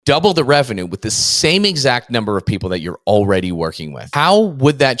double the revenue with the same exact number of people that you're already working with. How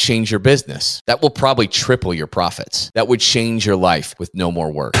would that change your business? That will probably triple your profits. That would change your life with no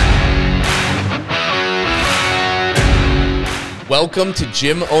more work. Welcome to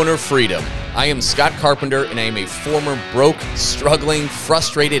Gym Owner Freedom. I am Scott Carpenter, and I am a former broke, struggling,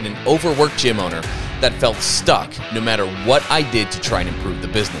 frustrated, and overworked gym owner that felt stuck no matter what I did to try and improve the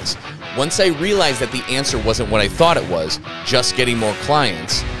business. Once I realized that the answer wasn't what I thought it was, just getting more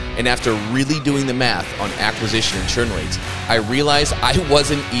clients, and after really doing the math on acquisition and churn rates, I realized I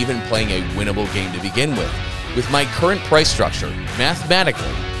wasn't even playing a winnable game to begin with. With my current price structure,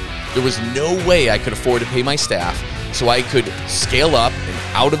 mathematically, there was no way I could afford to pay my staff so I could scale up and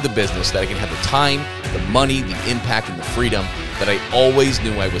out of the business, that I can have the time, the money, the impact, and the freedom that I always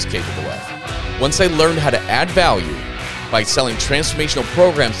knew I was capable of. Once I learned how to add value by selling transformational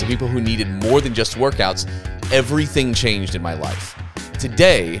programs to people who needed more than just workouts, everything changed in my life.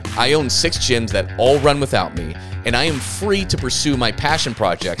 Today, I own 6 gyms that all run without me, and I am free to pursue my passion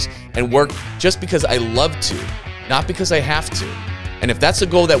projects and work just because I love to, not because I have to. And if that's a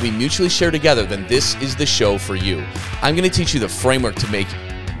goal that we mutually share together, then this is the show for you. I'm going to teach you the framework to make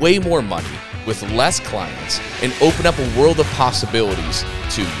way more money with less clients and open up a world of possibilities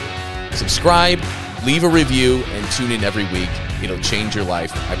to you. Subscribe, leave a review, and tune in every week. It'll change your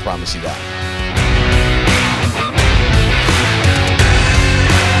life. I promise you that.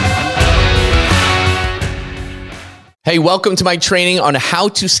 Hey, welcome to my training on how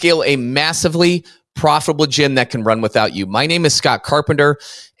to scale a massively profitable gym that can run without you. My name is Scott Carpenter,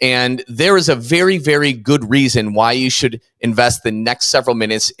 and there is a very, very good reason why you should invest the next several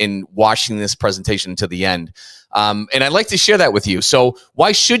minutes in watching this presentation to the end. And I'd like to share that with you. So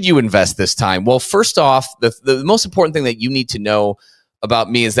why should you invest this time? Well, first off, the most important thing that you need to know about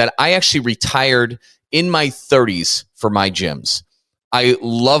me is that I actually retired in my 30s for my gyms. I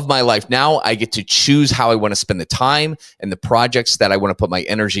love my life now. I get to choose how I want to spend the time and the projects that I want to put my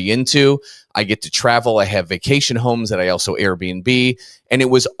energy into. I get to travel. I have vacation homes that I also Airbnb. And it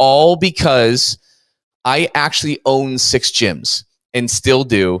was all because I actually own 6 gyms and still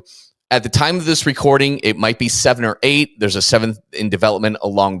do. At the time of this recording, it might be 7 or 8. There's a 7th in development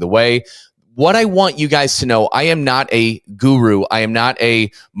along the way. What I want you guys to know, I am not a guru. I am not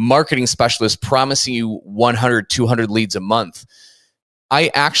a marketing specialist promising you 100, 200 leads a month. I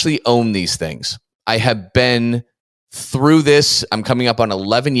actually own these things. I have been through this. I'm coming up on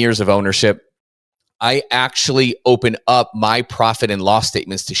 11 years of ownership. I actually open up my profit and loss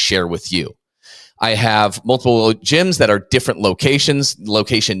statements to share with you. I have multiple gyms that are different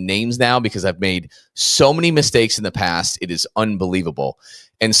location names now, because I've made so many mistakes in the past. It is unbelievable.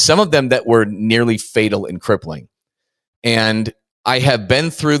 And some of them that were nearly fatal and crippling. And I have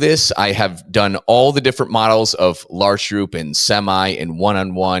been through this. I have done all the different models of large group and semi and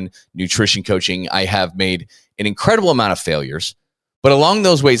one-on-one nutrition coaching. I have made an incredible amount of failures, but along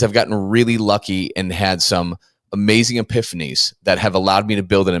those ways, I've gotten really lucky and had some amazing epiphanies that have allowed me to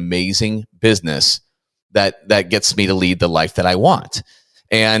build an amazing business that gets me to lead the life that I want.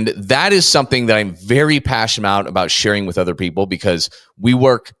 And that is something that I'm very passionate about sharing with other people, because we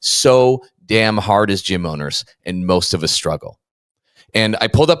work so damn hard as gym owners, and most of us struggle. And I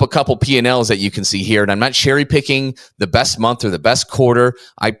pulled up a couple P&Ls that you can see here, and I'm not cherry picking the best month or the best quarter.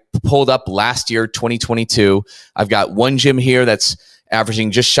 I pulled up last year, 2022. I've got one gym here that's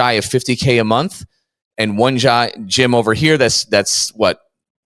averaging just shy of $50K a month, and one gym over here that's what?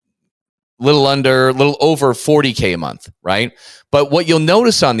 Little over $40K a month, right? But what you'll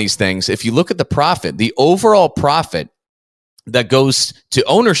notice on these things, if you look at the profit, the overall profit that goes to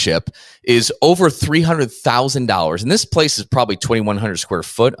ownership is over $300,000. And this place is probably 2,100 square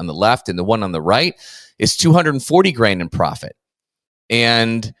foot on the left, and the one on the right is 240 grand in profit.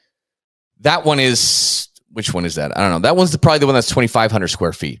 And that one is, which one is that? I don't know. That one's probably the one that's 2,500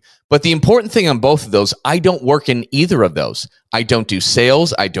 square feet. But the important thing on both of those, I don't work in either of those. I don't do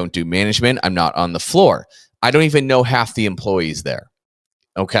sales. I don't do management. I'm not on the floor. I don't even know half the employees there.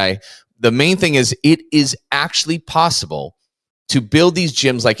 Okay. The main thing is, it is actually possible to build these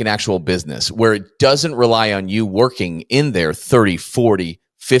gyms like an actual business, where it doesn't rely on you working in there 30, 40,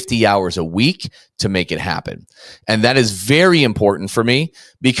 50 hours a week to make it happen. And that is very important for me,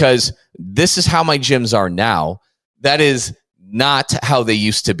 because this is how my gyms are now. That is not how they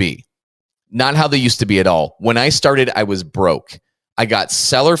used to be. Not how they used to be at all. When I started, I was broke. I got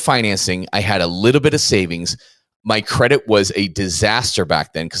seller financing. I had a little bit of savings. My credit was a disaster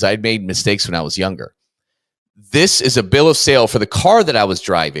back then, because I had made mistakes when I was younger. This is a bill of sale for the car that I was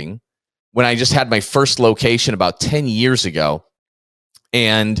driving when I just had my first location about 10 years ago.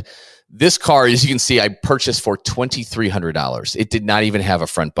 And This car, as you can see, I purchased for $2,300. It did not even have a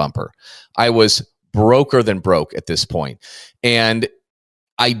front bumper. I was broker than broke at this point. And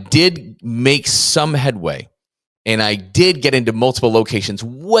I did make some headway. And I did get into multiple locations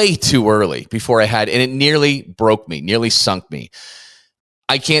way too early before and it nearly broke me, nearly sunk me.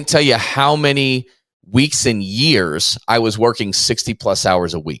 I can't tell you how many weeks and years I was working 60 plus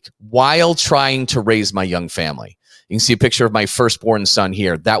hours a week while trying to raise my young family. You can see a picture of my firstborn son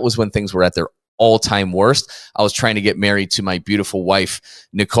here. That was when things were at their all-time worst. I was trying to get married to my beautiful wife,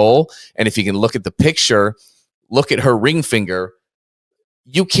 Nicole. And if you can look at the picture, look at her ring finger.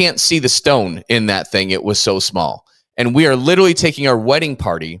 You can't see the stone in that thing. It was so small. And we are literally taking our wedding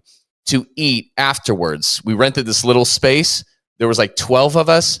party to eat afterwards. We rented this little space. There was like 12 of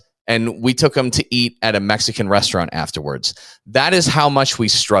us, and we took them to eat at a Mexican restaurant afterwards. That is how much we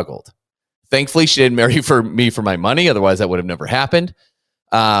struggled. Thankfully, she didn't marry me for my money. Otherwise, that would have never happened.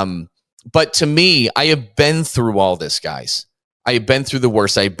 But to me, I have been through all this, guys. I have been through the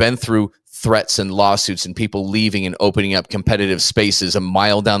worst. I've been through threats and lawsuits and people leaving and opening up competitive spaces a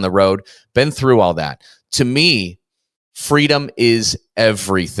mile down the road. Been through all that. To me, freedom is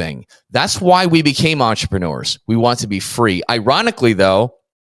everything. That's why we became entrepreneurs. We want to be free. Ironically, though,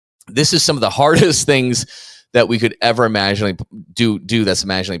 this is some of the hardest things that we could ever imagine do that's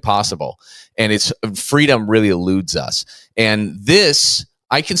imaginably possible. And it's freedom really eludes us. And this,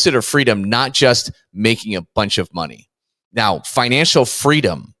 I consider freedom not just making a bunch of money. Now, financial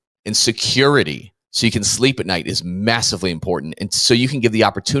freedom and security so you can sleep at night is massively important. And so you can give the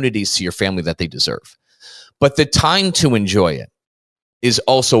opportunities to your family that they deserve. But the time to enjoy it is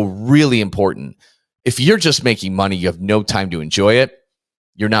also really important. If you're just making money, you have no time to enjoy it,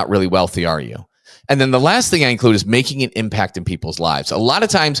 you're not really wealthy, are you? And then the last thing I include is making an impact in people's lives. A lot of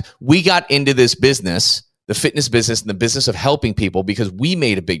times we got into this business, the fitness business and the business of helping people because we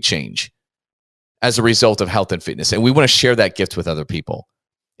made a big change as a result of health and fitness. And we want to share that gift with other people.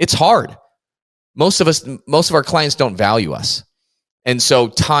 It's hard. Most of our clients don't value us. And so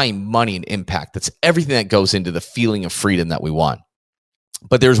time, money, and impact, that's everything that goes into the feeling of freedom that we want.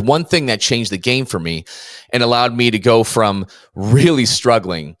 But there's one thing that changed the game for me and allowed me to go from really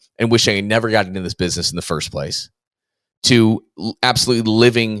struggling and wishing I never got into this business in the first place to absolutely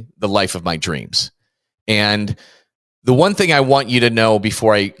living the life of my dreams. And the one thing I want you to know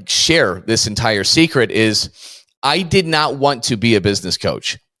before I share this entire secret is I did not want to be a business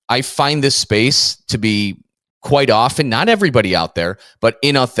coach. I find this space to be quite often, not everybody out there, but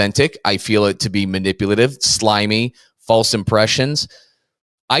inauthentic. I feel it to be manipulative, slimy, false impressions.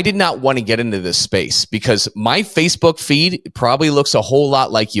 I did not want to get into this space because my Facebook feed probably looks a whole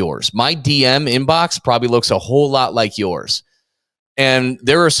lot like yours. My DM inbox probably looks a whole lot like yours. And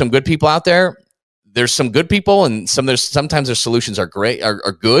there are some good people out there. There's some good people, and sometimes their solutions are great,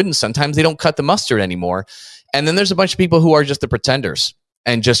 are good, and sometimes they don't cut the mustard anymore. And then there's a bunch of people who are just the pretenders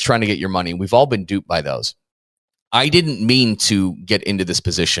and just trying to get your money. We've all been duped by those. I didn't mean to get into this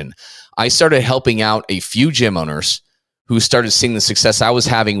position. I started helping out a few gym owners who started seeing the success I was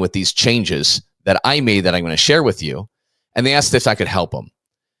having with these changes that I made that I'm going to share with you. And they asked if I could help them.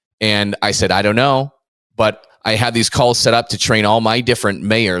 And I said, I don't know, but I had these calls set up to train all my different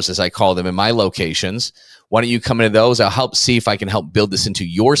mayors, as I call them, in my locations. Why don't you come into those? I'll help see if I can help build this into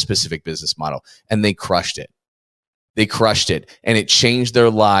your specific business model. And they crushed it. They crushed it. And it changed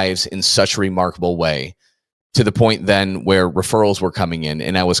their lives in such a remarkable way, to the point then where referrals were coming in.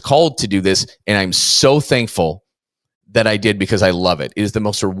 And I was called to do this. And I'm so thankful that I did because I love it. It is the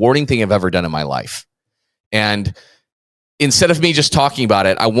most rewarding thing I've ever done in my life. And instead of me just talking about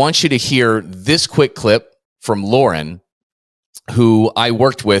it, I want you to hear this quick clip from Lauren, who I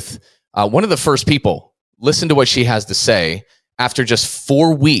worked with, one of the first people. Listen to what she has to say after just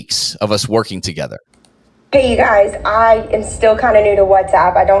 4 weeks of us working together. Hey, you guys, I am still kind of new to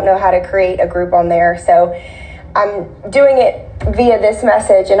WhatsApp. I don't know how to create a group on there. So I'm doing it via this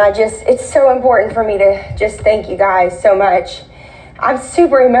message. And it's so important for me to just thank you guys so much. I'm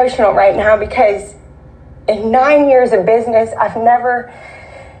super emotional right now because in 9 years of business, I've never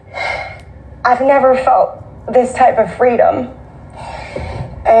felt this type of freedom.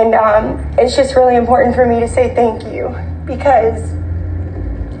 And it's just really important for me to say thank you, because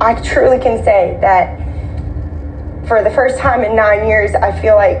I truly can say that for the first time in 9 years, I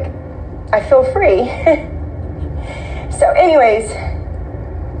feel free. So anyways,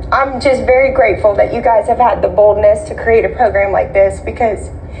 I'm just very grateful that you guys have had the boldness to create a program like this, because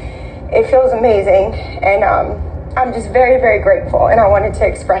it feels amazing. And I'm just very, very grateful. And I wanted to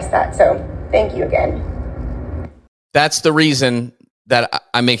express that. So thank you again. That's the reason that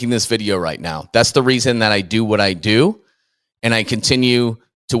I'm making this video right now. That's the reason that I do what I do. And I continue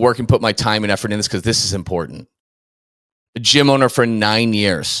to work and put my time and effort in this because this is important. A gym owner for 9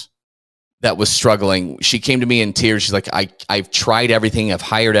 years that was struggling. She came to me in tears. She's like, I've tried everything. I've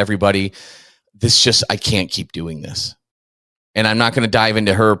hired everybody. I can't keep doing this. And I'm not going to dive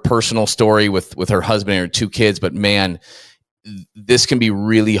into her personal story with her husband and her 2 kids, but man, this can be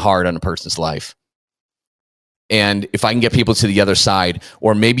really hard on a person's life. And if I can get people to the other side,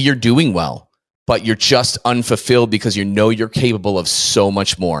 or maybe you're doing well, but you're just unfulfilled because you know you're capable of so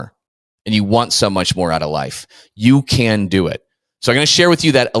much more and you want so much more out of life, you can do it. So I'm going to share with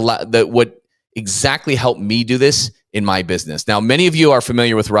you that what exactly helped me do this in my business. Now, many of you are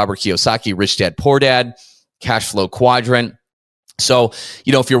familiar with Robert Kiyosaki, Rich Dad, Poor Dad, Cash Flow Quadrant. So,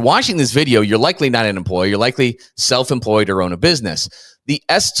 if you're watching this video, you're likely not an employee. You're likely self-employed or own a business. The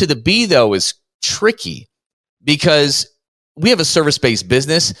S to the B, though, is tricky because we have a service-based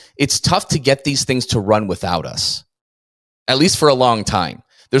business. It's tough to get these things to run without us, at least for a long time.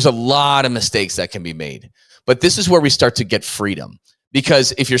 There's a lot of mistakes that can be made. But this is where we start to get freedom.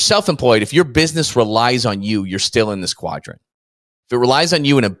 Because if you're self-employed, if your business relies on you, you're still in this quadrant. If it relies on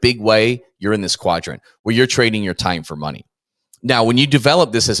you in a big way, you're in this quadrant where you're trading your time for money. Now, when you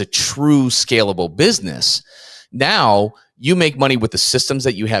develop this as a true scalable business, now you make money with the systems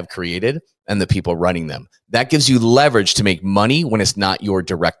that you have created and the people running them. That gives you leverage to make money when it's not your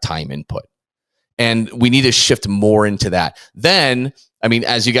direct time input. And we need to shift more into that. Then,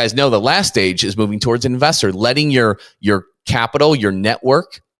 as you guys know, the last stage is moving towards an investor, letting your capital, your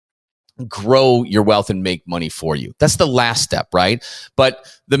network, grow your wealth and make money for you. That's the last step, right? But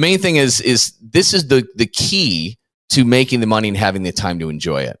the main thing is this is the key to making the money and having the time to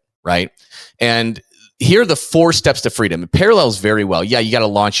enjoy it, right? And here are the 4 steps to freedom. It parallels very well. Yeah, you got to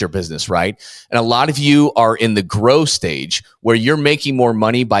launch your business, right? And a lot of you are in the grow stage where you're making more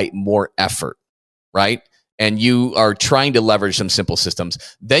money by more effort, right? And you are trying to leverage some simple systems.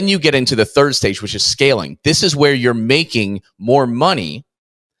 Then you get into the 3rd stage, which is scaling. This is where you're making more money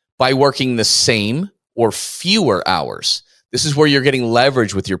by working the same or fewer hours. This is where you're getting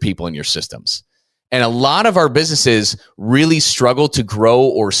leverage with your people and your systems. And a lot of our businesses really struggle to grow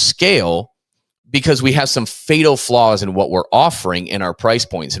or scale because we have some fatal flaws in what we're offering in our price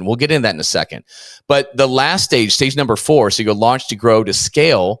points. And we'll get into that in a second. But the last stage number 4, so you go launch to grow to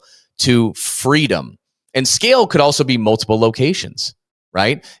scale to freedom. And scale could also be multiple locations,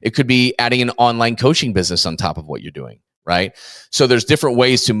 right? It could be adding an online coaching business on top of what you're doing, right? So there's different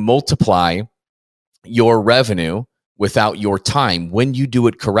ways to multiply your revenue without your time when you do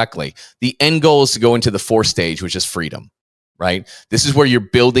it correctly. The end goal is to go into the 4th stage, which is freedom, right? This is where you're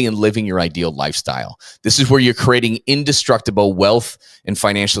building and living your ideal lifestyle. This is where you're creating indestructible wealth and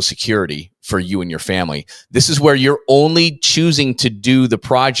financial security for you and your family. This is where you're only choosing to do the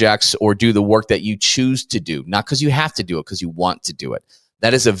projects or do the work that you choose to do, not because you have to do it, because you want to do it.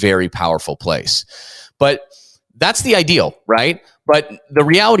 That is a very powerful place. But that's the ideal, right? But the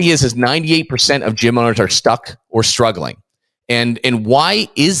reality is 98% of gym owners are stuck or struggling. And why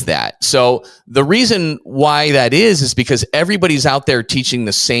is that? So the reason why that is because everybody's out there teaching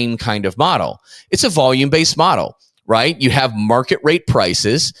the same kind of model. It's a volume-based model, right? You have market rate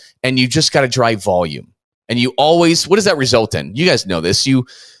prices and you just got to drive volume. And you always, what does that result in? You guys know this. You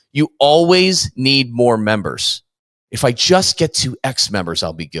always need more members. If I just get to X members,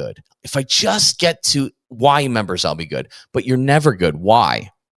 I'll be good. If I just get to Y members, I'll be good. But you're never good.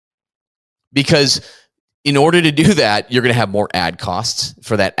 Why? Because in order to do that, you're going to have more ad costs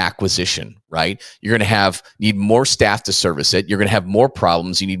for that acquisition, right? You're going to need more staff to service it. You're going to have more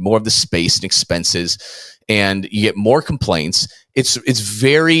problems. You need more of the space and expenses, and you get more complaints. It's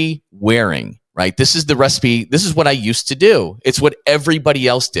very wearing, right? This is the recipe. This is what I used to do. It's what everybody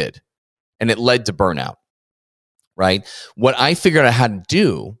else did, and it led to burnout, right? What I figured out how to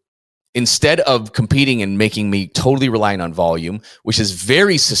do, instead of competing and making me totally reliant on volume, which is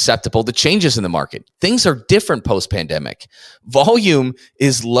very susceptible to changes in the market. Things are different post-pandemic. Volume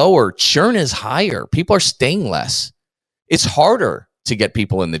is lower. Churn is higher. People are staying less. It's harder to get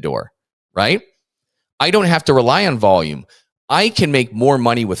people in the door, right? I don't have to rely on volume. I can make more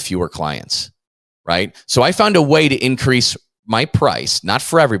money with fewer clients, right? So I found a way to increase my price, not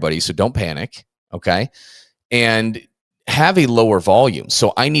for everybody, so don't panic, okay? And have a lower volume.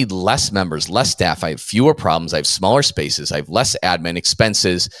 So I need less members, less staff. I have fewer problems. I have smaller spaces. I have less admin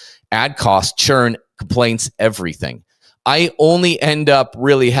expenses, ad costs, churn, complaints, everything. I only end up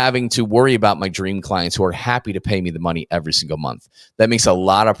really having to worry about my dream clients who are happy to pay me the money every single month. That makes a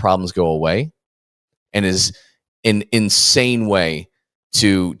lot of problems go away and is an insane way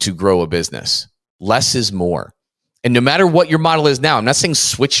to grow a business. Less is more. And no matter what your model is now, I'm not saying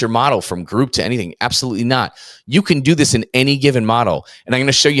switch your model from group to anything. Absolutely not. You can do this in any given model. And I'm going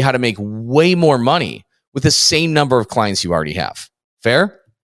to show you how to make way more money with the same number of clients you already have. Fair?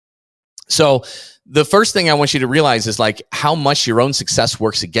 So the first thing I want you to realize is like how much your own success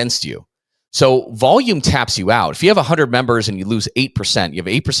works against you. So volume taps you out. If you have 100 members and you lose 8%, you have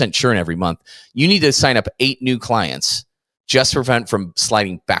 8% churn every month, you need to sign up 8 new clients just to prevent from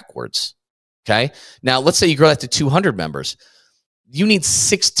sliding backwards. Okay. Now, let's say you grow that to 200 members. You need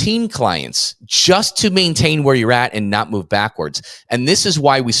 16 clients just to maintain where you're at and not move backwards. And this is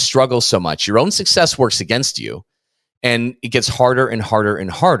why we struggle so much. Your own success works against you, and it gets harder and harder and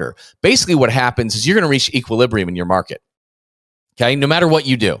harder. Basically, what happens is you're going to reach equilibrium in your market. Okay. No matter what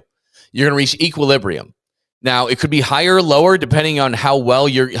you do, you're going to reach equilibrium. Now, it could be higher or lower depending on how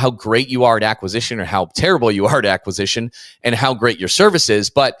great you are at acquisition or how terrible you are at acquisition and how great your service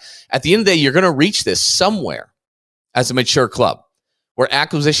is. But at the end of the day, you're going to reach this somewhere as a mature club where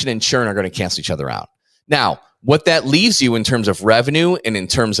acquisition and churn are going to cancel each other out. Now, what that leaves you in terms of revenue and in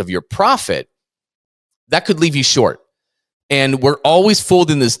terms of your profit, that could leave you short. And we're always fooled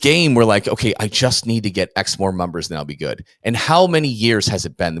in this game. We're like, okay, I just need to get X more members and I'll be good. And how many years has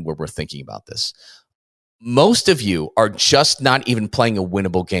it been where we're thinking about this? Most of you are just not even playing a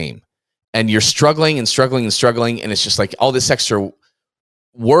winnable game. And you're struggling and struggling and struggling. And it's just like all this extra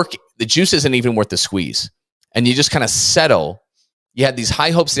work, the juice isn't even worth the squeeze. And you just kind of settle. You had these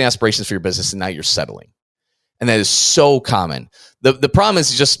high hopes and aspirations for your business, and now you're settling. And that is so common. The problem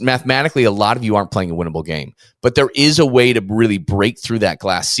is just mathematically, a lot of you aren't playing a winnable game. But there is a way to really break through that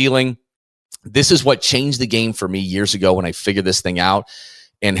glass ceiling. This is what changed the game for me years ago when I figured this thing out,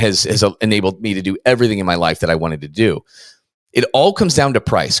 and has enabled me to do everything in my life that I wanted to do. It all comes down to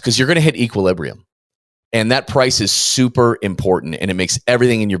price, because you're going to hit equilibrium. And that price is super important, and it makes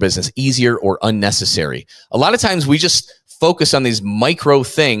everything in your business easier or unnecessary. A lot of times we just focus on these micro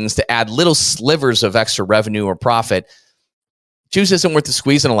things to add little slivers of extra revenue or profit. Juice isn't worth the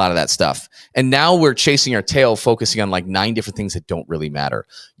squeeze in a lot of that stuff. And now we're chasing our tail, focusing on like 9 different things that don't really matter.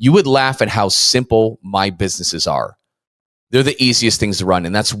 You would laugh at how simple my businesses are. They're the easiest things to run.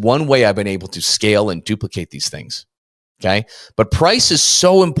 And that's one way I've been able to scale and duplicate these things. Okay. But price is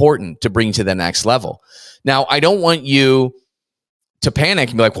so important to bring to the next level. Now, I don't want you to panic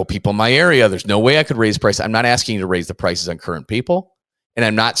and be like, well, people in my area, there's no way I could raise price. I'm not asking you to raise the prices on current people. And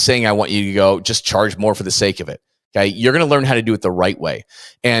I'm not saying I want you to go just charge more for the sake of it. Okay. You're going to learn how to do it the right way.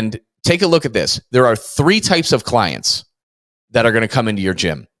 And take a look at this. There are 3 types of clients that are going to come into your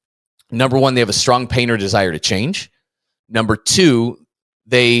gym. Number 1, they have a strong pain or desire to change. Number 2,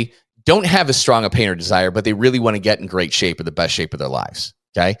 they don't have as strong a pain or desire, but they really want to get in great shape or the best shape of their lives.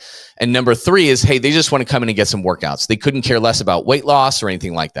 Okay. And number 3 is, hey, they just want to come in and get some workouts. They couldn't care less about weight loss or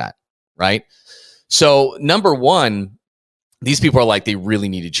anything like that. Right. So number 1, these people are like, they really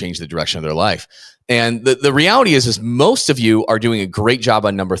need to change the direction of their life. And the reality is most of you are doing a great job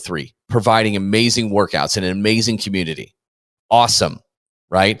on number 3, providing amazing workouts and an amazing community. Awesome.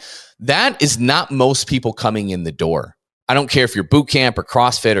 Right. That is not most people coming in the door. I don't care if you're boot camp or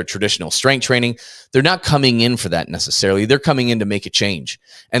CrossFit or traditional strength training. They're not coming in for that necessarily. They're coming in to make a change.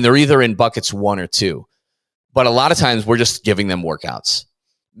 And they're either in buckets 1 or 2. But a lot of times we're just giving them workouts.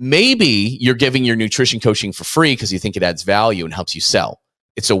 Maybe you're giving your nutrition coaching for free because you think it adds value and helps you sell.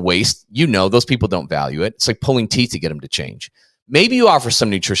 It's a waste. You know, those people don't value it. It's like pulling teeth to get them to change. Maybe you offer some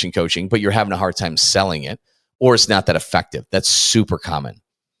nutrition coaching, but you're having a hard time selling it, or it's not that effective. That's super common.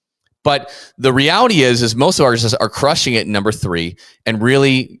 But the reality is most of ours are crushing it in number 3. And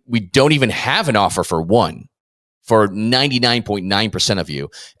really, we don't even have an offer for 1 for 99.9% of you.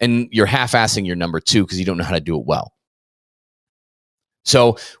 And you're half-assing your number 2 because you don't know how to do it well.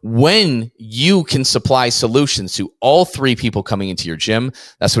 So when you can supply solutions to all 3 people coming into your gym,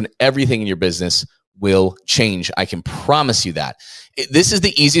 that's when everything in your business will change. I can promise you that. This is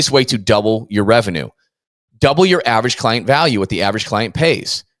the easiest way to double your revenue. Double your average client value, what the average client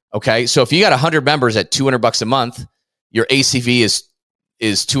pays. Okay, so if you got 100 members at $200 a month, your ACV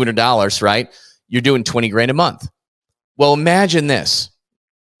is $200, right? You're doing 20 grand a month. Well, imagine this.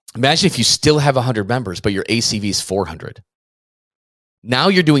 Imagine if you still have 100 members, but your ACV is 400. Now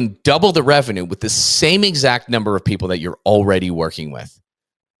you're doing double the revenue with the same exact number of people that you're already working with.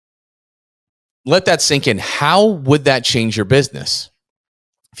 Let that sink in. How would that change your business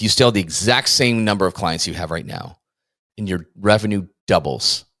if you still have the exact same number of clients you have right now and your revenue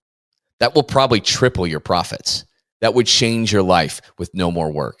doubles? That will probably triple your profits. That would change your life with no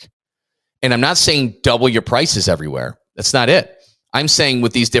more work. And I'm not saying double your prices everywhere. That's not it. I'm saying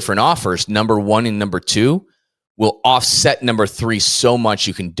with these different offers, number 1 and number 2 will offset number 3 so much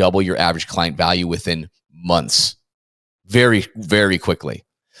you can double your average client value within months. very, very quickly.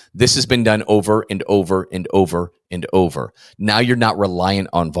 This has been done over and over and over and over. Now you're not reliant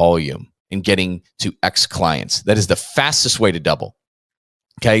on volume and getting to X clients. That is the fastest way to double.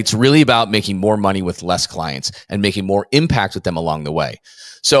 Okay, it's really about making more money with less clients and making more impact with them along the way.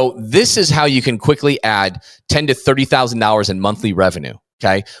 So this is how you can quickly add $10,000 to $30,000 in monthly revenue.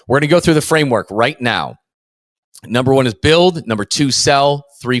 Okay, we're going to go through the framework right now. Number 1 is build. Number 2, sell.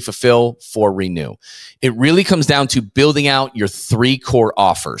 3, fulfill. 4, renew. It really comes down to building out your 3 core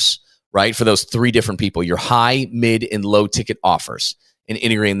offers, right? For those 3 different people, your high, mid, and low ticket offers, and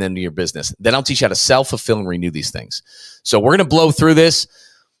integrating them into your business. Then I'll teach you how to sell, fulfill, and renew these things. So we're going to blow through this.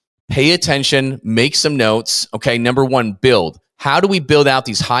 Pay attention, make some notes. Okay, number 1, build. How do we build out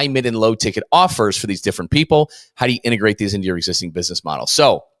these high, mid, and low ticket offers for these different people? How do you integrate these into your existing business model?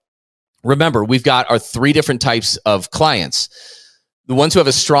 So remember, we've got our 3 different types of clients. The ones who have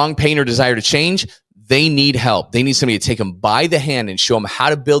a strong pain or desire to change, they need help. They need somebody to take them by the hand and show them how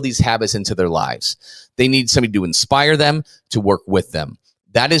to build these habits into their lives. They need somebody to inspire them, to work with them.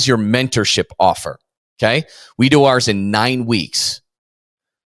 That is your mentorship offer, okay? We do ours in 9 weeks.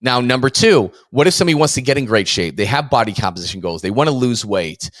 Now, number 2, what if somebody wants to get in great shape? They have body composition goals. They want to lose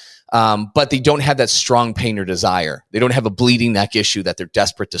weight, but they don't have that strong pain or desire. They don't have a bleeding neck issue that they're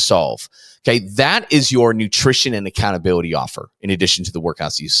desperate to solve. Okay, that is your nutrition and accountability offer in addition to the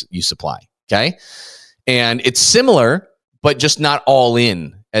workouts you supply. Okay, and it's similar, but just not all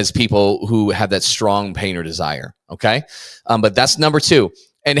in as people who have that strong pain or desire. Okay, but that's number 2.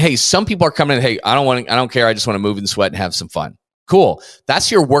 And hey, some people are coming in. Hey, I don't care. I just want to move and sweat and have some fun. Cool.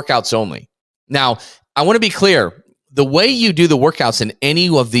 That's your workouts only. Now, I want to be clear. The way you do the workouts in any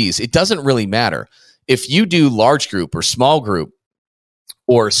of these, it doesn't really matter. If you do large group or small group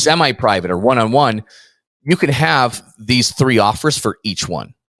or semi-private or one-on-one, you can have these 3 offers for each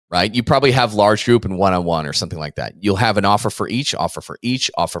one, right? You probably have large group and one-on-one or something like that. You'll have an offer for each, offer for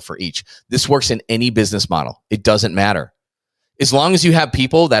each, offer for each. This works in any business model. It doesn't matter. As long as you have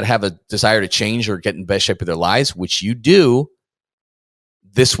people that have a desire to change or get in best shape of their lives, which you do,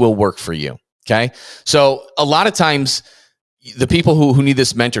 this will work for you. Okay. So a lot of times the people who need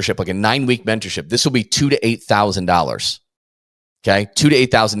this mentorship, like a 9-week mentorship, this will be $2,000 to $8,000. Okay. $2,000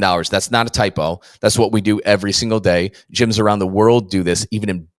 to $8,000. That's not a typo. That's what we do every single day. Gyms around the world do this, even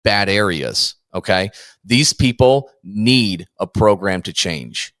in bad areas. Okay. These people need a program to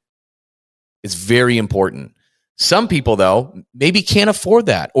change. It's very important. Some people though, maybe can't afford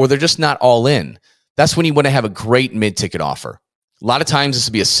that, or they're just not all in. That's when you want to have a great mid-ticket offer. A lot of times this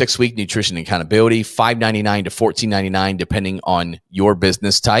will be a 6-week nutrition and accountability, $5.99 to $14.99, depending on your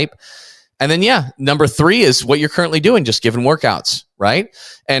business type. And then, number 3 is what you're currently doing, just giving workouts, right?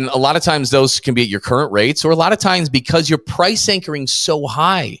 And a lot of times those can be at your current rates, or a lot of times because you're price anchoring so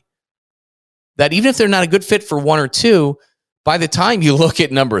high that even if they're not a good fit for 1 or 2, by the time you look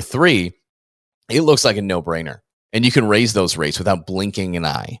at number 3, it looks like a no-brainer. And you can raise those rates without blinking an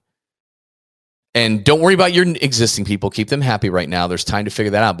eye. And don't worry about your existing people. Keep them happy right now. There's time to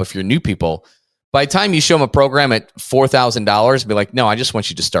figure that out. But for your new people, by the time you show them a program at $4,000, be like, no, I just want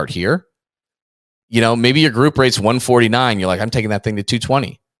you to start here. You know, maybe your group rate's $149. You're like, I'm taking that thing to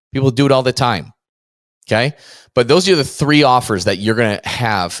 $220. People do it all the time. Okay. But those are the 3 offers that you're going to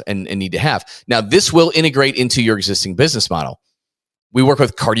have and need to have. Now, this will integrate into your existing business model. We work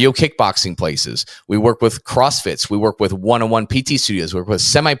with cardio kickboxing places. We work with CrossFits. We work with one-on-one PT studios. We work with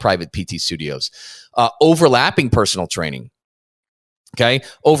semi-private PT studios. Overlapping personal training. Okay?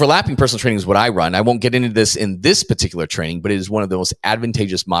 Overlapping personal training is what I run. I won't get into this in this particular training, but it is one of the most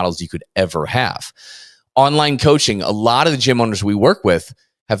advantageous models you could ever have. Online coaching. A lot of the gym owners we work with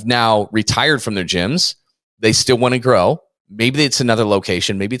have now retired from their gyms. They still want to grow. Maybe it's another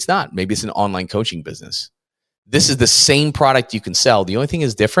location. Maybe it's not. Maybe it's an online coaching business. This is the same product you can sell. The only thing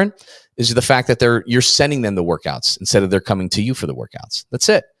is different is the fact that you're sending them the workouts instead of they're coming to you for the workouts. That's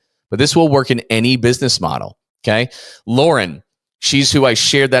it. But this will work in any business model. Okay. Lauren, she's who I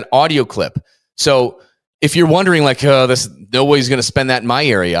shared that audio clip. So if you're wondering like, nobody's going to spend that in my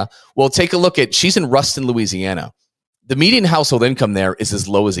area. Well, take a look she's in Ruston, Louisiana. The median household income there is as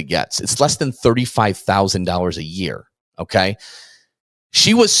low as it gets. It's less than $35,000 a year. Okay.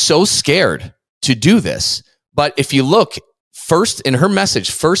 She was so scared to do this. But if you look first in her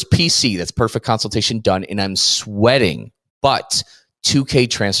message, first PC, that's perfect consultation done, and I'm sweating, but 2K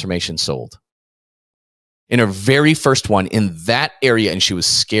transformation sold. In her very first one in that area, and she was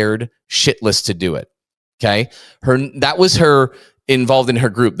scared shitless to do it. Okay. That was her involved in her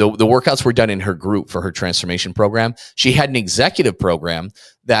group. The workouts were done in her group for her transformation program. She had an executive program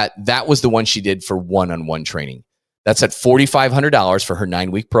that was the one she did for one-on-one training. That's at $4,500 for her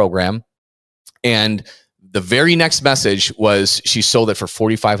 9-week program. And The very next message was she sold it for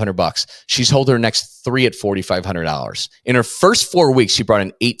 $4,500. She sold her next 3 at $4,500. In her first 4 weeks, she brought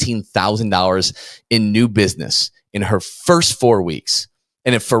in $18,000 in new business in her first 4 weeks.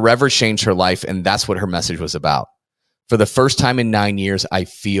 And it forever changed her life. And that's what her message was about. For the first time in 9 years, I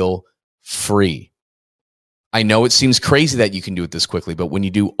feel free. I know it seems crazy that you can do it this quickly, but when you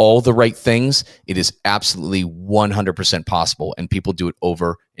do all the right things, it is absolutely 100% possible. And people do it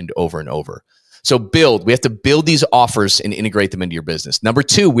over and over and over. So we have to build these offers and integrate them into your business. Number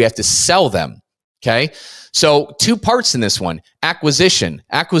 2, we have to sell them. Okay. So 2 parts in this one. Acquisition.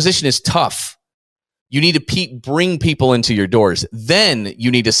 Acquisition is tough. You need to bring people into your doors. Then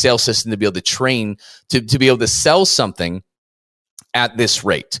you need a sales system to be able to train, to be able to sell something at this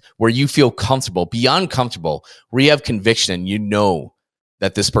rate where you feel comfortable, beyond comfortable, where you have conviction and you know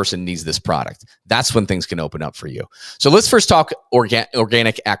that this person needs this product. That's when things can open up for you. So let's first talk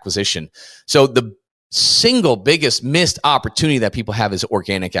organic acquisition. So the single biggest missed opportunity that people have is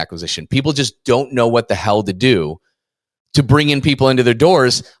organic acquisition. People just don't know what the hell to do to bring in people into their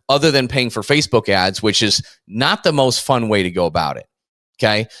doors other than paying for Facebook ads, which is not the most fun way to go about it.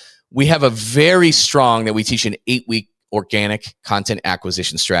 Okay. We have a very strong, that we teach an 8-week organic content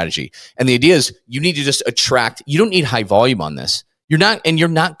acquisition strategy. And the idea is you need to just attract, you don't need high volume on this. You're not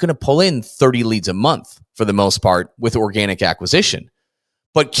going to pull in 30 leads a month for the most part with organic acquisition.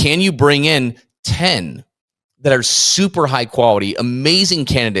 But can you bring in 10 that are super high quality, amazing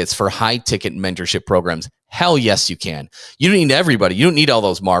candidates for high ticket mentorship programs? Hell yes, you can. You don't need everybody. You don't need all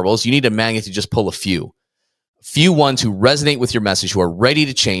those marbles. You need a magnet to just pull a few ones who resonate with your message, who are ready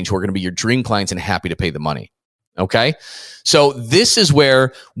to change, who are going to be your dream clients and happy to pay the money. Okay. So this is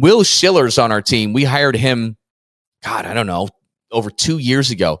where Will Schiller's on our team. We hired him, God, I don't know, over 2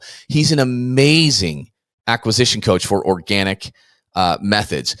 years ago. He's an amazing acquisition coach for organic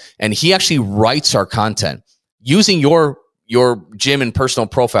methods. And he actually writes our content using your gym and personal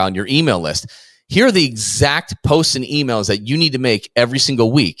profile and your email list. Here are the exact posts and emails that you need to make every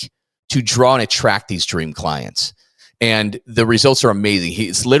single week to draw and attract these dream clients. And the results are amazing.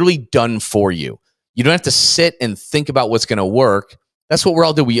 It's literally done for you. You don't have to sit and think about what's going to work. That's what we're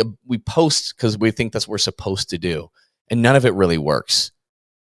all doing. We post because we think that's what we're supposed to do. And none of it really works.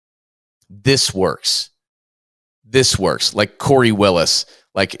 This works. Like Corey Willis,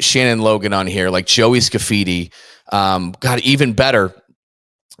 like Shannon Logan on here, like Joey Scafidi. God, even better.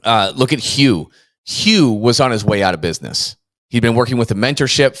 Look at Hugh. Hugh was on his way out of business. He'd been working with a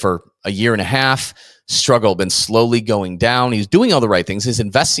mentorship for a year and a half, struggled, been slowly going down. He's doing all the right things. He's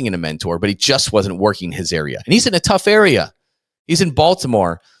investing in a mentor, but he just wasn't working his area. And he's in a tough area. He's in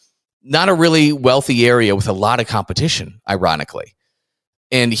Baltimore, not a really wealthy area with a lot of competition, ironically.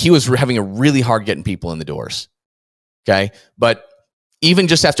 And he was having a really hard getting people in the doors. Okay. But even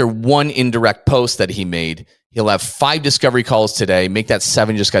just after one indirect post that he made, he'll have 5 discovery calls today, make that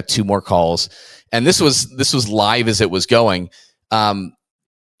 7, just got 2 more calls. And this was live as it was going.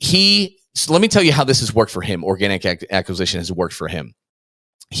 So let me tell you how this has worked for him. Organic acquisition has worked for him.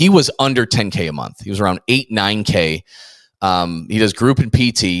 He was under 10K a month. He was around 8, 9K. He does group and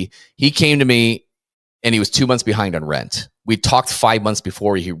PT. He came to me and he was 2 months behind on rent. We talked 5 months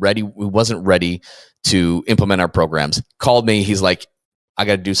before. He wasn't ready to implement our programs. Called me. He's like, I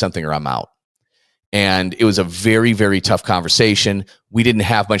got to do something or I'm out. And it was a very, very tough conversation. We didn't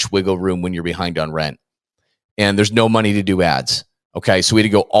have much wiggle room when you're behind on rent. And there's no money to do ads. Okay, so we had to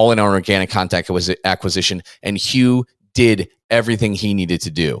go all in on organic contact acquisition. And Hugh did everything he needed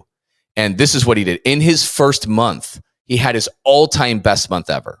to do. And this is what he did. In his first month, he had his all-time best month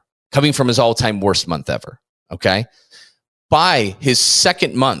ever, coming from his all-time worst month ever. Okay. By his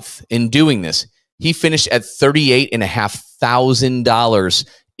second month in doing this, he finished at $38,500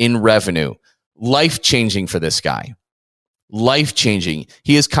 in revenue. Life-changing for this guy. Life-changing.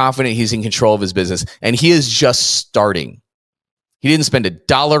 He is confident he's in control of his business, and he is just starting. He didn't spend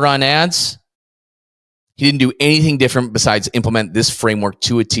 $1 on ads. He didn't do anything different besides implement this framework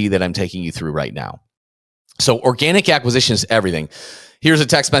to a T that I'm taking you through right now. So organic acquisition is everything. Here's a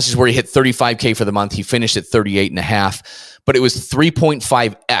text message where he hit 35K for the month. He finished at 38.5, but it was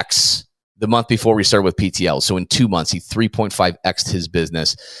 3.5x the month before we started with PTL. So in 2 months, he 3.5x'd his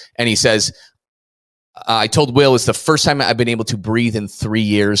business. And he says, I told Will, it's the first time I've been able to breathe in 3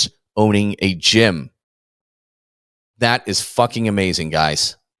 years owning a gym. That is fucking amazing,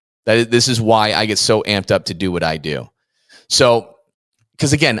 guys. This is why I get so amped up to do what I do. So,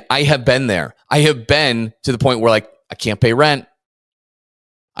 because again, I have been there. I have been to the point where like, I can't pay rent.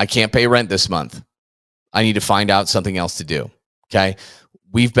 I can't pay rent this month. I need to find out something else to do. Okay.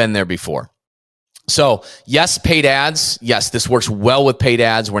 We've been there before. So yes, paid ads. Yes, this works well with paid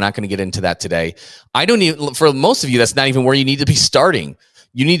ads. We're not going to get into that today. For most of you, that's not even where you need to be starting.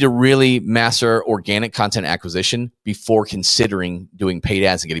 You need to really master organic content acquisition before considering doing paid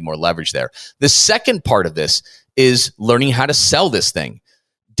ads and getting more leverage there. The second part of this is learning how to sell this thing.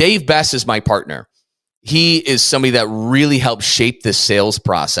 Dave Best is my partner. He is somebody that really helped shape this sales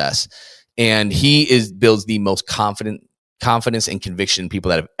process. And he builds the most confidence and conviction in people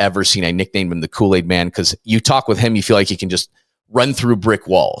that I've ever seen. I nicknamed him the Kool-Aid Man because you talk with him, you feel like you can just run through brick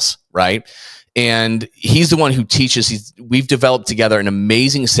walls, right? And he's the one who teaches. We've developed together an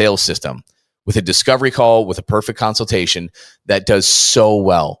amazing sales system with a discovery call, with a perfect consultation that does so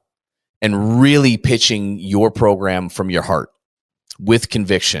well, and really pitching your program from your heart with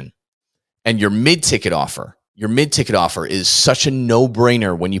conviction. And your mid-ticket offer is such a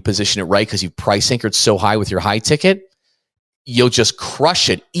no-brainer when you position it right, because you price anchored so high with your high ticket. You'll just crush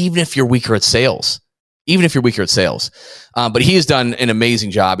it, even if you're weaker at sales. But he has done an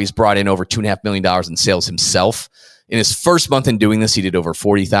amazing job. He's brought in over $2.5 million in sales himself. In his first month in doing this, he did over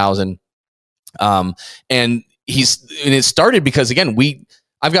 40,000. And it started because, again,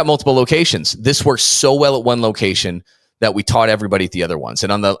 I've got multiple locations. This works so well at one location that we taught everybody at the other ones.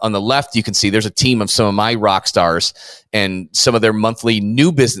 And on the left, you can see there's a team of some of my rock stars and some of their monthly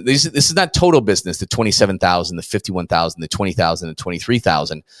new business. This is not total business, the 27,000, the 51,000, the 20,000, the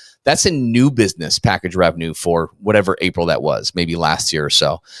 23,000. That's a new business package revenue for whatever April that was, maybe last year or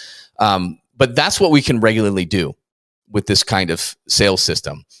so. But that's what we can regularly do with this kind of sales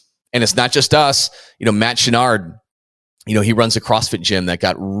system. And it's not just us. Matt Chenard, he runs a CrossFit gym that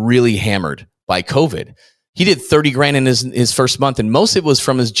got really hammered by COVID. He did 30 grand in his first month, and most of it was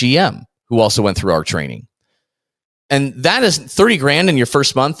from his GM, who also went through our training. And that is 30 grand in your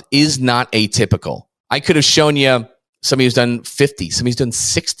first month is not atypical. I could have shown you somebody who's done 50, somebody's done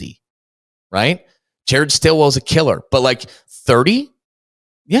 60, right? Jared Stillwell's a killer, but like 30?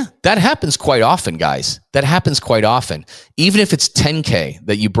 Yeah, that happens quite often, guys. That happens quite often. Even if it's 10K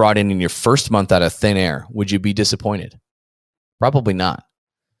that you brought in your first month out of thin air, would you be disappointed? Probably not.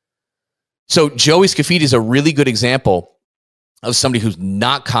 So Joey Scafidi is a really good example of somebody who's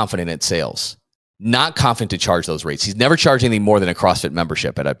not confident at sales, not confident to charge those rates. He's never charged anything more than a CrossFit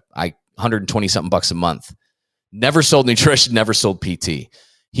membership at $120-something a month. Never sold nutrition, never sold PT.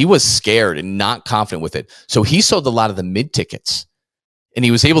 He was scared and not confident with it. So he sold a lot of the mid tickets. And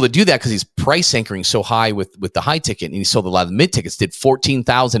he was able to do that because he's price anchoring so high with the high ticket. And he sold a lot of the mid tickets, did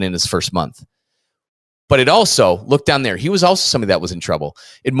 14,000 in his first month. But it also, look down there, he was also somebody that was in trouble.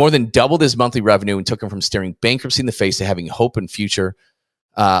 It more than doubled his monthly revenue and took him from staring bankruptcy in the face to having hope for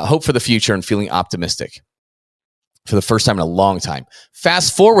the future and feeling optimistic for the first time in a long time.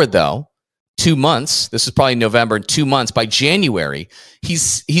 Fast forward though, 2 months, this is probably November, in 2 months, by January,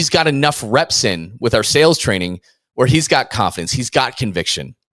 he's got enough reps in with our sales training where he's got confidence, he's got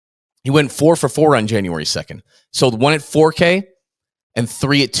conviction. He went 4 for 4 on January 2nd, sold 1 at $4K and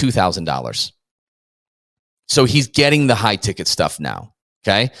 3 at $2,000. So he's getting the high ticket stuff now,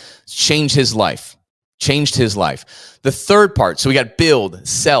 okay? Changed his life. The third part, so we got build,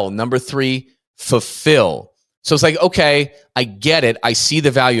 sell. Number 3, fulfill. So it's like, okay, I get it. I see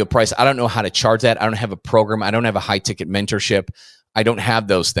the value of price. I don't know how to charge that. I don't have a program. I don't have a high ticket mentorship. I don't have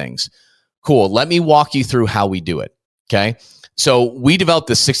those things. Cool. Let me walk you through how we do it, okay? So we developed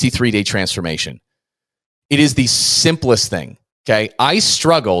the 63-day transformation. It is the simplest thing, okay? I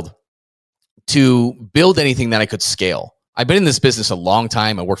struggled to build anything that I could scale. I've been in this business a long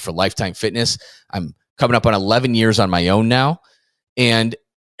time. I worked for Lifetime Fitness. I'm coming up on 11 years on my own now. And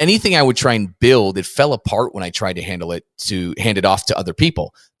anything I would try and build, it fell apart when I tried to hand it off to other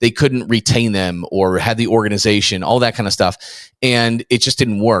people. They couldn't retain them or had the organization, all that kind of stuff. And it just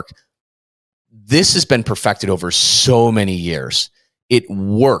didn't work. This has been perfected over so many years. It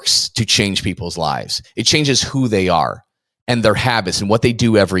works to change people's lives. It changes who they are and their habits and what they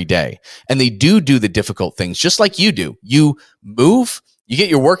do every day. And they do the difficult things just like you do. You move, you get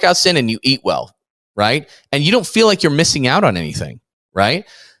your workouts in, and you eat well, right? And you don't feel like you're missing out on anything, right?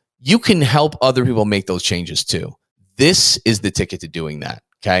 You can help other people make those changes too. This is the ticket to doing that,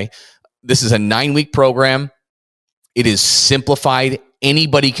 okay? This is a 9-week program. It is simplified.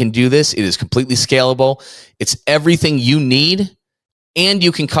 Anybody can do this. It is completely scalable. It's everything you need, and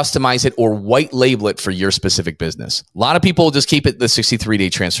you can customize it or white label it for your specific business. A lot of people will just keep it the 63-day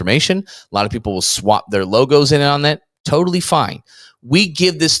transformation. A lot of people will swap their logos in on it. Totally fine. We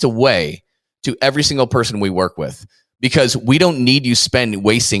give this away to every single person we work with because we don't need you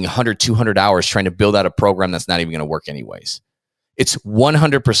wasting 100, 200 hours trying to build out a program that's not even going to work anyways. It's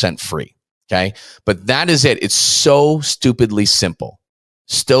 100% free, okay? But that is it. It's so stupidly simple.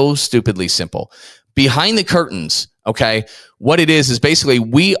 So stupidly simple. Behind the curtains, okay, what it is basically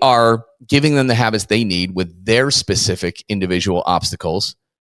we are giving them the habits they need with their specific individual obstacles.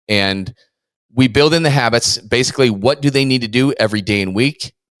 And we build in the habits, basically what do they need to do every day and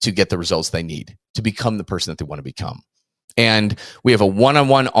week to get the results they need to become the person that they want to become. And we have a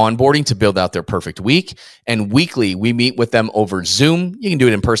one-on-one onboarding to build out their perfect week. And weekly, we meet with them over Zoom. You can do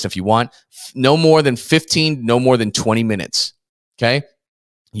it in person if you want. No more than 15, no more than 20 minutes. Okay.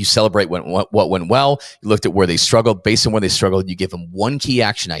 You celebrate what went well. You looked at where they struggled. Based on where they struggled, you give them one key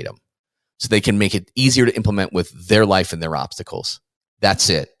action item so they can make it easier to implement with their life and their obstacles. That's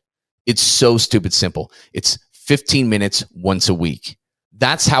it. It's so stupid simple. It's 15 minutes once a week.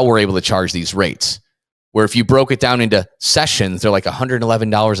 That's how we're able to charge these rates. Where if you broke it down into sessions, they're like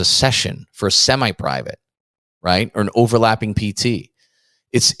 $111 a session for a semi-private, right? Or an overlapping PT.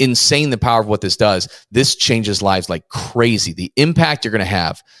 It's insane the power of what this does. This changes lives like crazy. The impact you're going to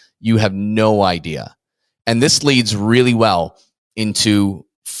have, you have no idea. And this leads really well into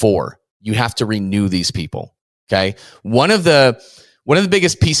 4. You have to renew these people, okay? One of the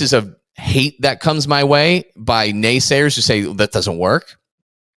biggest pieces of hate that comes my way by naysayers who say that doesn't work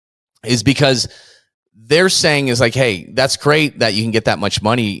is because they're saying is like, hey, that's great that you can get that much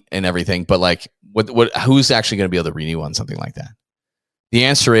money and everything, but like, who's actually going to be able to renew on something like that? The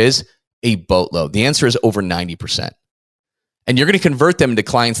answer is a boatload. The answer is over 90%. And you're going to convert them into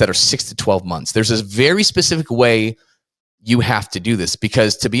clients that are 6 to 12 months. There's a very specific way you have to do this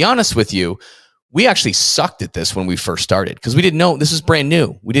because, to be honest with you, we actually sucked at this when we first started because we didn't know. This is brand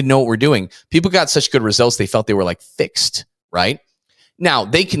new. We didn't know what we're doing. People got such good results, they felt they were like fixed, right? Now,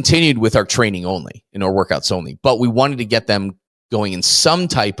 they continued with our training only and our workouts only, but we wanted to get them going in some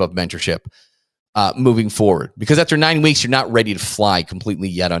type of mentorship moving forward because after 9 weeks, you're not ready to fly completely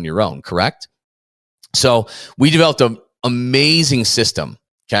yet on your own, correct? So we developed an amazing system,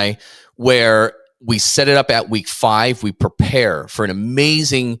 okay, where we set it up at week 5. We prepare for an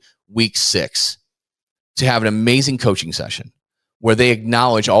amazing week 6 to have an amazing coaching session where they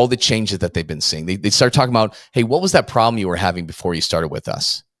acknowledge all the changes that they've been seeing. They start talking about, hey, what was that problem you were having before you started with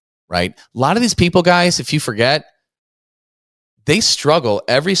us, right? A lot of these people, guys, if you forget, they struggle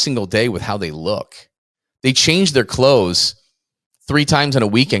every single day with how they look. They change their clothes 3 times on a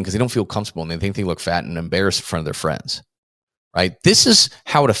weekend because they don't feel comfortable and they think they look fat and embarrassed in front of their friends, right? This is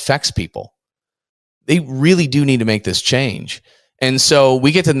how it affects people. They really do need to make this change. And so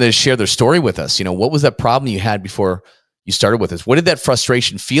we get them to share their story with us. You know, what was that problem you had before you started with us? What did that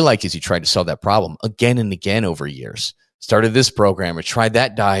frustration feel like as you tried to solve that problem again and again over years? Started this program or tried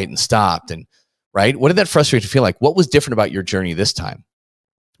that diet and stopped. And right, what did that frustration feel like? What was different about your journey this time?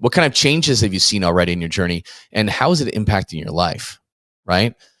 What kind of changes have you seen already in your journey? And how is it impacting your life?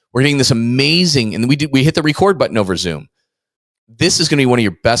 Right? We're getting this amazing, and we hit the record button over Zoom. This is going to be one of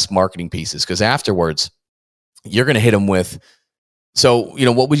your best marketing pieces because afterwards, you're going to hit them with, so, you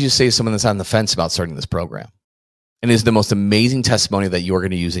know, what would you say to someone that's on the fence about starting this program? And is the most amazing testimony that you're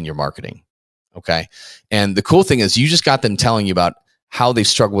going to use in your marketing. Okay. And the cool thing is you just got them telling you about how they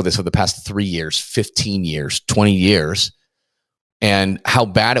struggled with this for the past 3 years, 15 years, 20 years, and how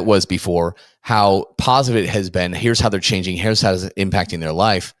bad it was before, how positive it has been. Here's how they're changing. Here's how it's impacting their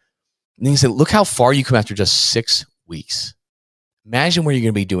life. And then you said, look how far you come after just 6 weeks. Imagine where you're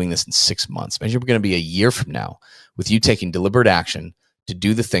going to be doing this in 6 months. Imagine we're going to be a year from now with you taking deliberate action to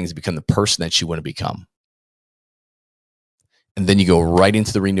do the things to become the person that you want to become. And then you go right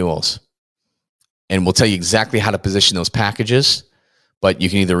into the renewals. And we'll tell you exactly how to position those packages, but you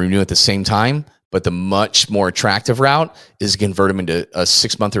can either renew at the same time, but the much more attractive route is to convert them into a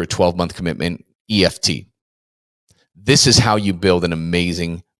 6-month or a 12-month commitment EFT. This is how you build an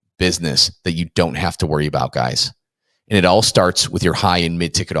amazing business that you don't have to worry about, guys. And it all starts with your high and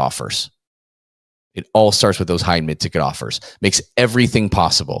mid-ticket offers. It all starts with those high and mid-ticket offers. Makes everything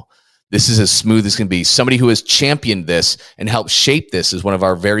possible. This is as smooth as can be. Somebody who has championed this and helped shape this is one of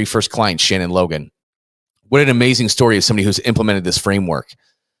our very first clients, Shannon Logan. What an amazing story of somebody who's implemented this framework.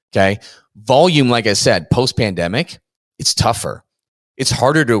 Okay. Volume, like I said, post-pandemic, it's tougher. It's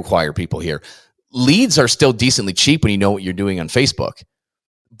harder to acquire people here. Leads are still decently cheap when you know what you're doing on Facebook.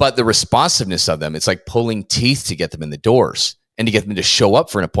 But the responsiveness of them, it's like pulling teeth to get them in the doors and to get them to show up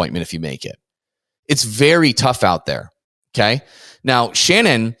for an appointment if you make it. It's very tough out there. Okay. Now,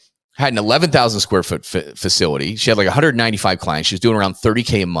 Shannon had an 11,000 square foot facility. She had like 195 clients. She was doing around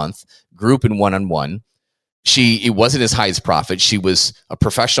 30K a month, group and one-on-one. It wasn't as high as profit. She was a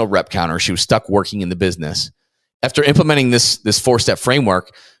professional rep counter. She was stuck working in the business. After implementing this 4-step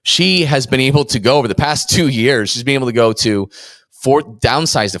framework, she has been able to go over the past 2 years. She's been able to go to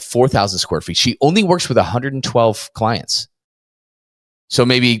downsized to 4,000 square feet. She only works with 112 clients. So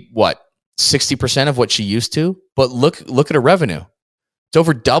maybe what, 60% of what she used to, but look at her revenue. It's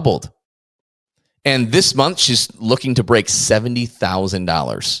over doubled. And this month she's looking to break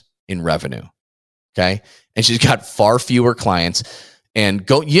 $70,000 in revenue. Okay. And she's got far fewer clients. And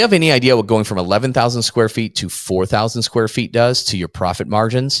you have any idea what going from 11,000 square feet to 4,000 square feet does to your profit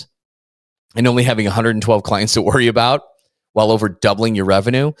margins? And only having 112 clients to worry about while over doubling your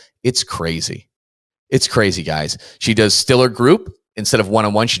revenue? It's crazy. It's crazy, guys. She does Stiller Group. Instead of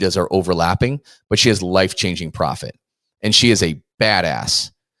one-on-one, she does our overlapping, but she has life-changing profit. And she is a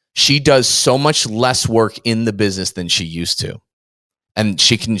badass. She does so much less work in the business than she used to. And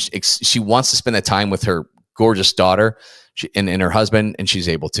she wants to spend that time with her gorgeous daughter and her husband, and she's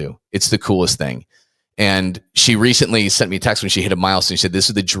able to. It's the coolest thing. And she recently sent me a text when she hit a milestone. She said, "This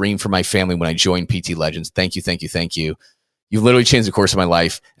is the dream for my family when I joined PT Legends. Thank you, thank you, thank you. You've literally changed the course of my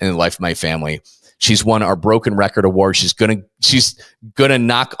life and the life of my family." She's won our Broken Record Award. She's gonna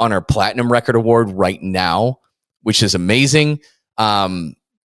knock on our Platinum Record Award right now, which is amazing. And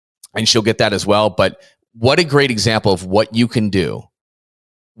she'll get that as well. But what a great example of what you can do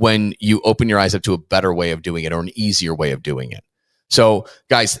when you open your eyes up to a better way of doing it or an easier way of doing it. So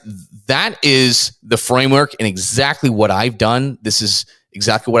guys, that is the framework and exactly what I've done. This is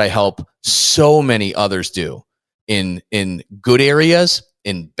exactly what I help so many others do in good areas,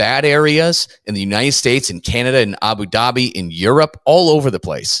 in bad areas, in the United States, in Canada, in Abu Dhabi, in Europe, all over the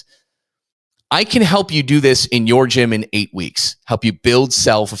place. I can help you do this in your gym in 8 weeks, help you build,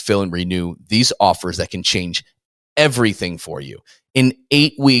 sell, fulfill, and renew these offers that can change everything for you. In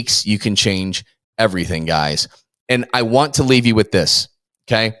 8 weeks, you can change everything, guys. And I want to leave you with this,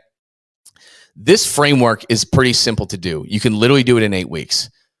 okay? This framework is pretty simple to do. You can literally do it in 8 weeks.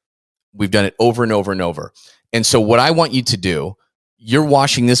 We've done it over and over and over. And so what I want you to do, you're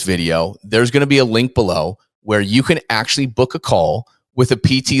watching this video, there's going to be a link below where you can actually book a call with a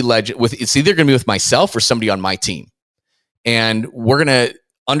PT Legend. It's either going to be with myself or somebody on my team. And we're going to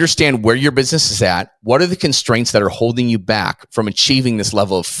understand where your business is at. What are the constraints that are holding you back from achieving this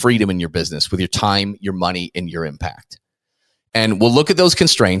level of freedom in your business with your time, your money, and your impact? And we'll look at those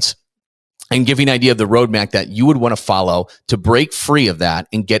constraints and give you an idea of the roadmap that you would want to follow to break free of that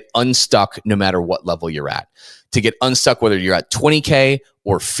and get unstuck no matter what level you're at. To get unstuck, whether you're at 20K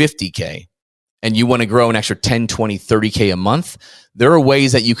or 50K, and you want to grow an extra 10, 20, 30K a month, there are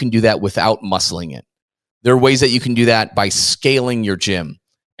ways that you can do that without muscling it. There are ways that you can do that by scaling your gym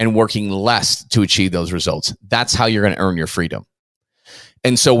and working less to achieve those results. That's how you're going to earn your freedom.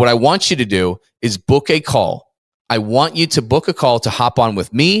 And so what I want you to do is book a call. I want you to book a call to hop on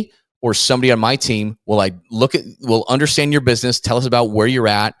with me or somebody on my team. We'll understand your business, tell us about where you're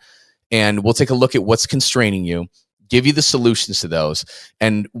at, and we'll take a look at what's constraining you, give you the solutions to those.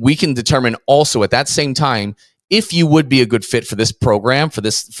 And we can determine also at that same time if you would be a good fit for this program, for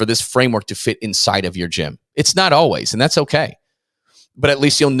this framework to fit inside of your gym. It's not always, and that's okay. But at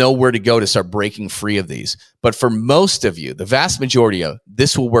least you'll know where to go to start breaking free of these. But for most of you, the vast majority of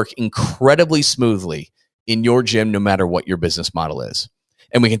this will work incredibly smoothly in your gym, no matter what your business model is.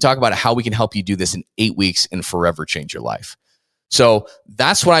 And we can talk about how we can help you do this in 8 weeks and forever change your life. So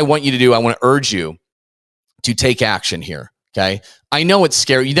that's what I want you to do. I want to urge you to take action here. Okay. I know it's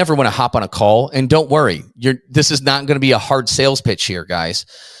scary. You never want to hop on a call, and don't worry. This is not going to be a hard sales pitch here, guys.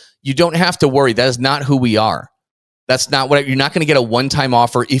 You don't have to worry. That is not who we are. That's not what you're not going to get a one-time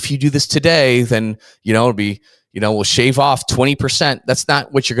offer. If you do this today, then, it'll be, we'll shave off 20%. That's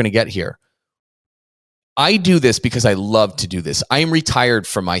not what you're going to get here. I do this because I love to do this. I am retired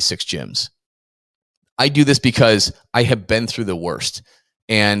from my 6 gyms. I do this because I have been through the worst,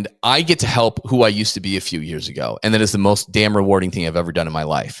 and I get to help who I used to be a few years ago. And that is the most damn rewarding thing I've ever done in my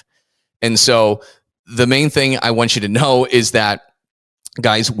life. And so the main thing I want you to know is that,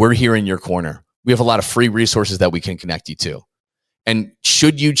 guys, we're here in your corner. We have a lot of free resources that we can connect you to. And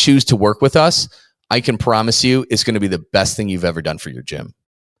should you choose to work with us, I can promise you it's going to be the best thing you've ever done for your gym.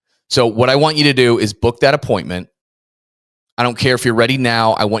 So what I want you to do is book that appointment. I don't care if you're ready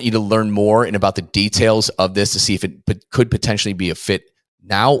now. I want you to learn more and about the details of this to see if it could potentially be a fit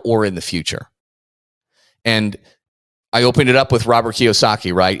now or in the future. And I opened it up with Robert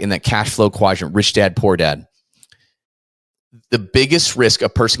Kiyosaki, right? In that cash flow quadrant, rich dad, poor dad. The biggest risk a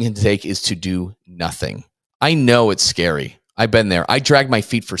person can take is to do nothing. I know it's scary. I've been there. I dragged my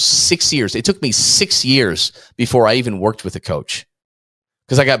feet for 6 years. It took me 6 years before I even worked with a coach,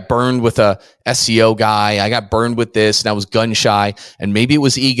 because I got burned with a SEO guy. I got burned with this, and I was gun shy. And maybe it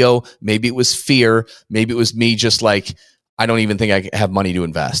was ego. Maybe it was fear. Maybe it was me just like, I don't even think I have money to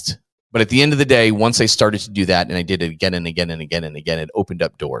invest. But at the end of the day, once I started to do that, and I did it again and again and again and again, it opened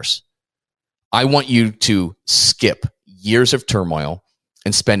up doors. I want you to skip years of turmoil,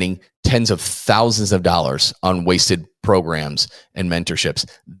 and spending tens of thousands of dollars on wasted programs and mentorships.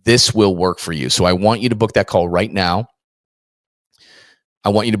 This will work for you. So I want you to book that call right now.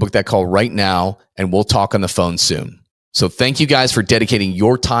 And we'll talk on the phone soon. So thank you guys for dedicating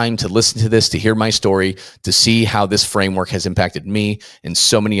your time to listen to this, to hear my story, to see how this framework has impacted me and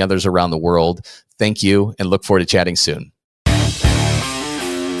so many others around the world. Thank you, and look forward to chatting soon.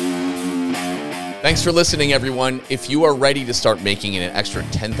 Thanks for listening, everyone. If you are ready to start making an extra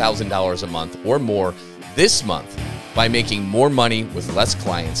 $10,000 a month or more this month by making more money with less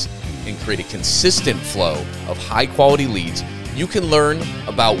clients and create a consistent flow of high-quality leads, you can learn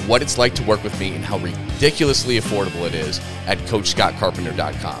about what it's like to work with me and how ridiculously affordable it is at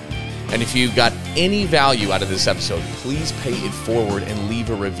CoachScottCarpenter.com. And if you got any value out of this episode, please pay it forward and leave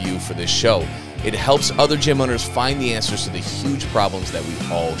a review for this show. It helps other gym owners find the answers to the huge problems that we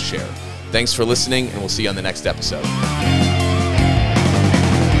all share. Thanks for listening, and we'll see you on the next episode.